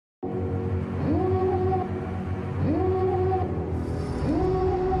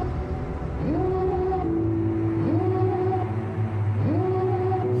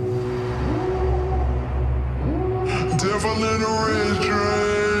in a red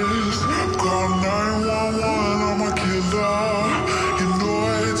dress. Call 911, I'm a killer. You know I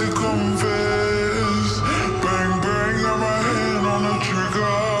hate to confess. Bang, bang, got my hand on the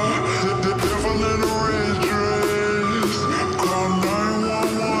trigger. The devil in a red dress. Call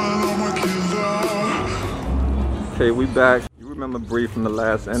 911, I'm a killer. Okay, we back. You remember Bre from the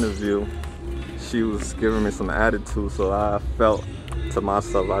last interview? She was giving me some attitude, so I felt to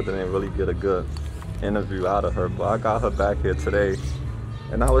myself I didn't really get a good interview out of her, but I got her back here today,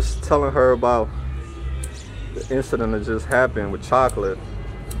 and I was telling her about the incident that just happened with Chocolate,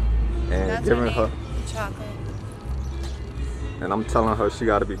 and That's giving her her name, Chocolate. And I'm telling her she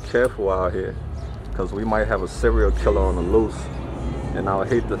got to be careful out here, because we might have a serial killer on the loose, and I would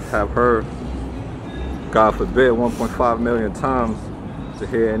hate to have her, God forbid, 1.5 million times to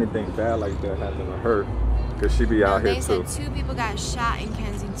hear anything bad like that happen to her, because she be out here too. They said 2 people got shot in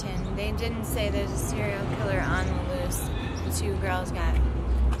Kensington. They didn't say there's a serial killer on the loose. 2 girls got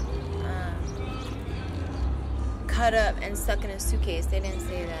cut up and stuck in a suitcase. They didn't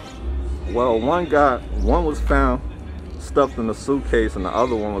say that. Well, one was found stuffed in a suitcase, and the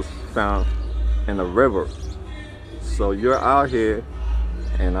other one was found in a river. So you're out here,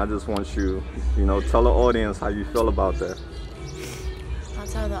 and I just want you, tell the audience how you feel about that. I'll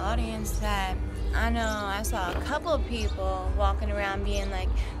tell the audience that I know I saw a couple of people walking around being like,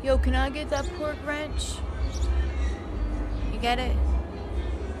 yo, can I get that pork wrench? You get it?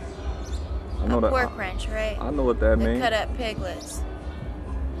 I know a pork wrench, right? I know what that means. Cut up piglets,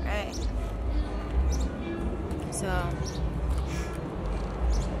 right?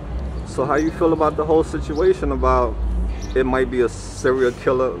 So how you feel about the whole situation about it might be a serial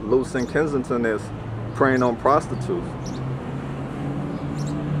killer loose in Kensington that's preying on prostitutes?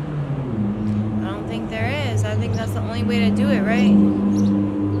 I don't think there is. I think that's the only way to do it, right?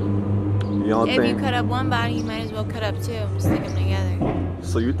 If you cut up one body, you might as well cut up 2. Stick them together.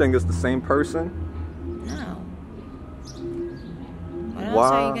 So you think it's the same person? No. What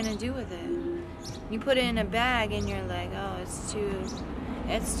else are you gonna do with it? You put it in a bag and you're like, oh, it's too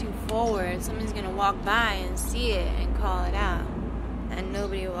forward. Someone's gonna walk by and see it and call it out, and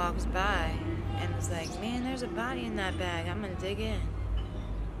nobody walks by and it's like, man, there's a body in that bag. I'm gonna dig in.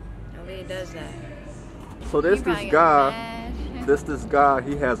 Nobody does that. So this guy,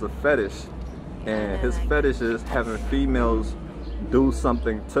 he has a fetish, and his fetish is having females do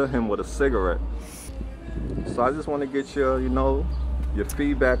something to him with a cigarette. So I just want to get your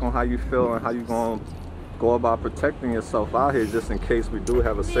feedback on how you feel and how you gonna go about protecting yourself out here, just in case we do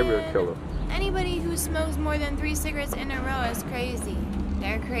have a serial killer. Anybody who smokes more than 3 cigarettes in a row is crazy.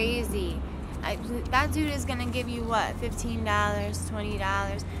 They're crazy. That dude is gonna give you what, $15,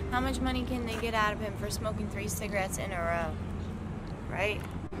 $20? How much money can they get out of him for smoking 3 cigarettes in a row? Right?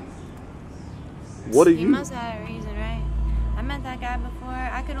 He must have a reason, right? I met that guy before.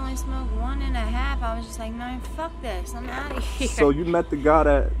 I could only smoke 1.5. I was just like, man, fuck this. I'm out of here. So you met the guy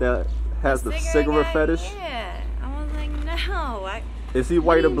that has the cigarette fetish? Yeah. I was like, no. Is he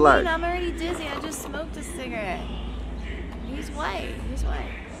white or black? I'm already dizzy. I just smoked a cigarette. He's white. He's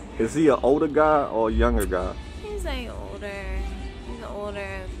white. Is he an older guy or a younger guy? He's like older. He's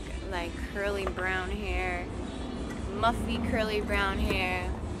older, like curly brown hair, muffy curly brown hair,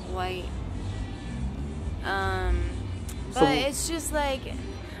 white. But it's just like,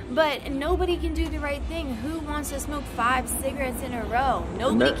 but nobody can do the right thing. Who wants to smoke 5 cigarettes in a row?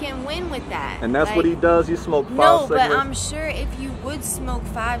 Nobody can win with that. And that's what he does? He smoked 5 cigarettes? No, but I'm sure if you would smoke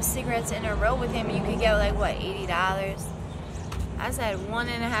 5 cigarettes in a row with him, you could get like, what, $80? I said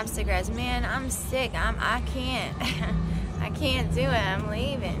 1.5 cigarettes. Man, I'm sick. I can't. I can't do it. I'm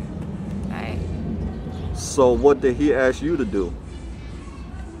leaving. Alright? So what did he ask you to do?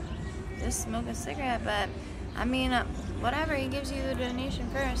 Just smoke a cigarette, but I mean, whatever, he gives you the donation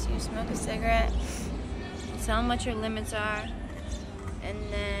first. You smoke a cigarette, tell him what your limits are, and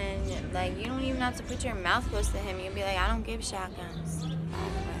then, like, you don't even have to put your mouth close to him. You'll be like, I don't give shotguns.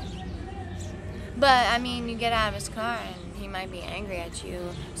 But, I mean, you get out of his car, and he might be angry at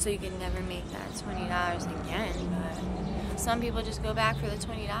you, so you can never make that $20 again. But some people just go back for the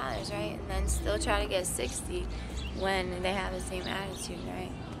 $20, right? And then still try to get 60 when they have the same attitude,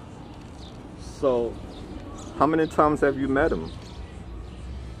 right? So, how many times have you met him?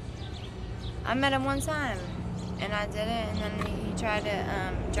 I met him 1 time, and I did it, and then he tried to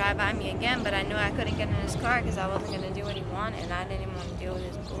drive by me again, but I knew I couldn't get in his car because I wasn't going to do what he wanted, and I didn't even want to deal with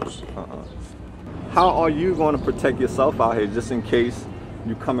his bullshit. How are you going to protect yourself out here, just in case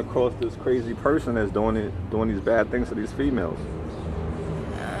you come across this crazy person that's doing these bad things to these females?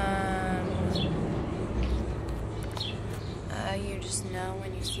 You just know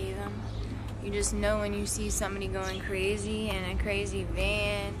when you see them. You You just know when you see somebody going crazy in a crazy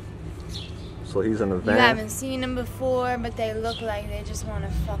van. So he's in a van? You haven't seen them before, but they look like they just want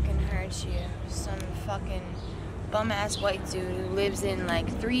to fucking hurt you. Some fucking bum-ass white dude who lives in like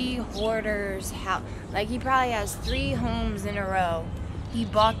 3 hoarders' house. Like, he probably has 3 homes in a row. He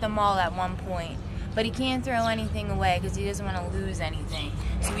bought them all at one point. But he can't throw anything away because he doesn't want to lose anything.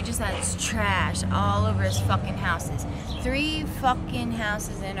 So he just has trash all over his fucking houses. 3 fucking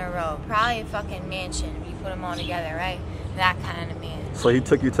houses in a row. Probably a fucking mansion if you put them all together, right? That kind of man. So he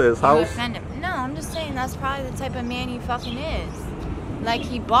took you to his house? You offend him. No, I'm just saying that's probably the type of man he fucking is. Like,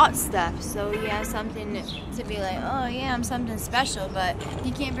 he bought stuff, so he has something to be like, oh yeah, I'm something special, but he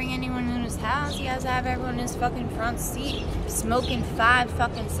can't bring anyone in his house. He has to have everyone in his fucking front seat smoking 5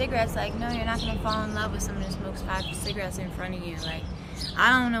 fucking cigarettes. Like, no, you're not gonna fall in love with someone who smokes 5 cigarettes in front of you. Like,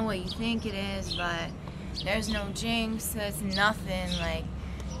 I don't know what you think it is, but there's no jinx, there's nothing. Like,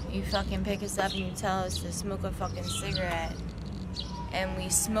 you fucking pick us up and you tell us to smoke a fucking cigarette. And we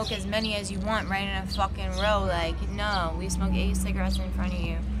smoke as many as you want right in a fucking row. Like, no, we smoke 8 cigarettes in front of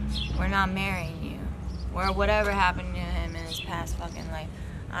you. We're not marrying you. Or whatever happened to him in his past fucking life.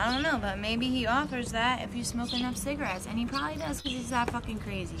 I don't know, but maybe he offers that if you smoke enough cigarettes. And he probably does because he's that fucking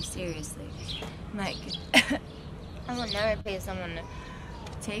crazy, seriously. Like, I would never pay someone to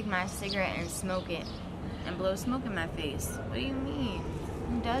take my cigarette and smoke it and blow smoke in my face. What do you mean?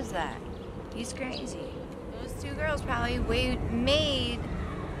 Who does that? He's crazy. Those 2 girls probably made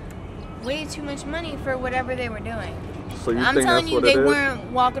way too much money for whatever they were doing. So you I'm think telling that's you, what they it is?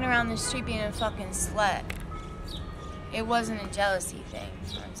 weren't walking around the street being a fucking slut. It wasn't a jealousy thing.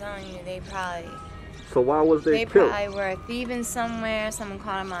 I'm telling you, they probably... So why was they killed? They probably were thieving somewhere. Someone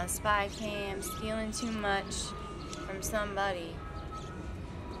caught them on spy cam, stealing too much from somebody.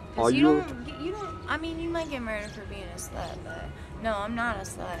 Are you don't. I mean, you might get murdered for being a slut, but no, I'm not a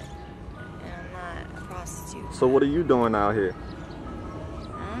slut. And I'm not a prostitute. So what are you doing out here?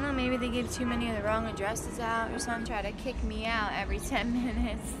 I don't know, maybe they give too many of the wrong addresses out or something, try to kick me out every 10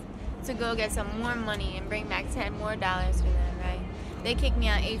 minutes to go get some more money and bring back $10 more for them, right? They kick me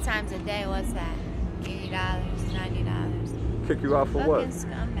out 8 times a day, what's that? $80, $90. Kick you out for what? Fucking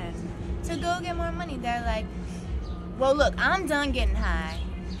scumbags. To go get more money. They're like, well look, I'm done getting high.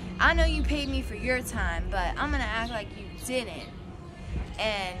 I know you paid me for your time, but I'm gonna act like you didn't.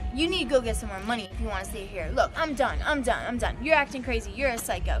 And you need to go get some more money if you want to stay here. Look, I'm done. You're acting crazy. You're a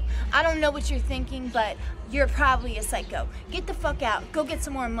psycho. I don't know what you're thinking, but you're probably a psycho. Get the fuck out. Go get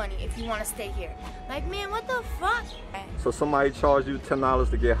some more money if you want to stay here. Like, man, what the fuck? So somebody charged you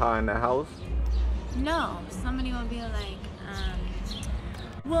 $10 to get high in the house? No, somebody will be like,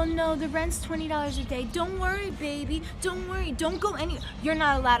 well, no, the rent's $20 a day. Don't worry, baby. Don't worry. Don't go anywhere. You're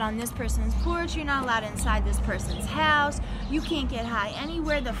not allowed on this person's porch. You're not allowed inside this person's house. You can't get high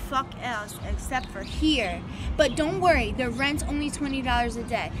anywhere the fuck else except for here. But don't worry, the rent's only $20 a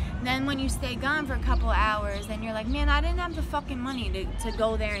day. Then when you stay gone for a couple hours, then you're like, man, I didn't have the fucking money to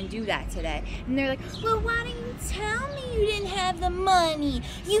go there and do that today. And they're like, well, why didn't you tell me you didn't have the money?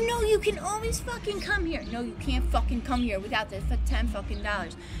 You know you can always fucking come here. No, you can't fucking come here without the $10 fucking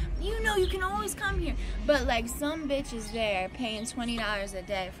dollars. You know you can always come here. But like, some bitch is there paying $20 a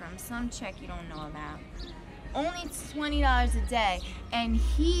day from some check you don't know about. Only $20 a day, and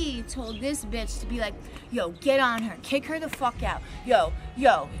he told this bitch to be like, yo, get on her, kick her the fuck out. Yo,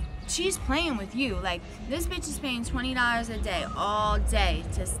 she's playing with you. Like, this bitch is paying $20 a day all day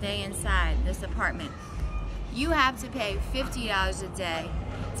to stay inside this apartment. You have to pay $50 a day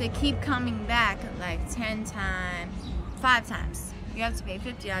to keep coming back like 10 times, 5 times. You have to pay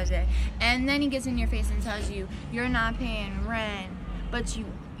 $50 a day. And then he gets in your face and tells you you're not paying rent, but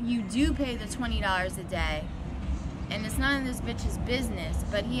you do pay the $20 a day. And it's none of this bitch's business,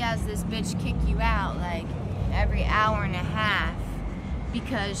 but he has this bitch kick you out like every hour and a half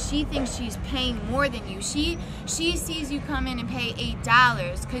because she thinks she's paying more than you. She sees you come in and pay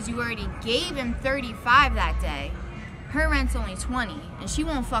 $8 because you already gave him $35 that day. Her rent's only $20, and she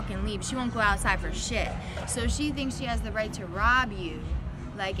won't fucking leave. She won't go outside for shit. So she thinks she has the right to rob you.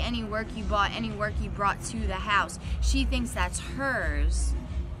 Like any work you bought, any work you brought to the house. She thinks that's hers.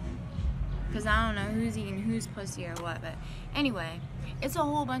 Because I don't know who's eating whose pussy or what. But anyway, it's a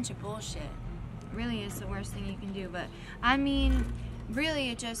whole bunch of bullshit. Really, it's the worst thing you can do. But I mean, really,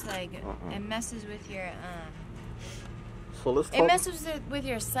 it just like, it messes with your, So let's talk. It messes with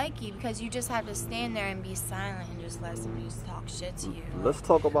your psyche because you just have to stand there and be silent and just let somebody talk shit to you. Let's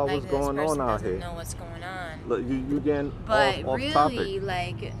talk about like what's going on out here. Know what's going on. Look, you getting but off really,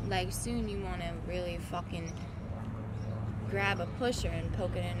 topic. like soon you want to really fucking grab a pusher and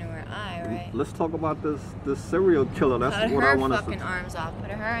poke it into her eye, right? Let's talk about this serial killer. That's Cut what I her want to fucking arms off. Put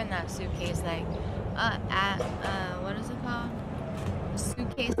her in that suitcase, like, what is it called?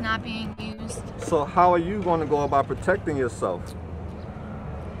 Suitcase not being used. So how are you going to go about protecting yourself?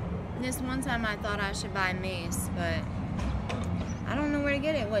 This one time I thought I should buy mace, but I don't know where to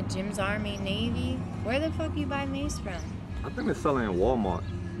get it. What, Jim's Army, Navy? Where the fuck you buy mace from? I think they're selling in Walmart.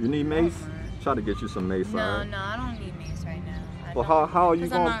 You need mace? Walmart. Try to get you some mace. No, alright? no, I don't need mace right now. Well, how are you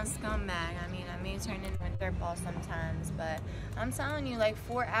Because I'm going? not a scumbag. I mean, I may turn into a dirtball sometimes, but I'm telling you, like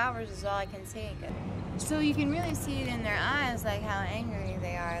 4 hours is all I can take. So you can really see it in their eyes, like how angry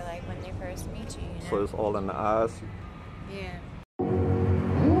they are, like when they first meet you, you know? So it's all in the eyes? Yeah.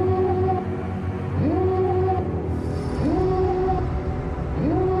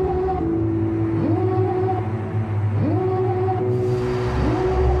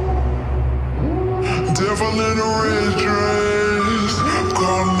 Devil in a red dress.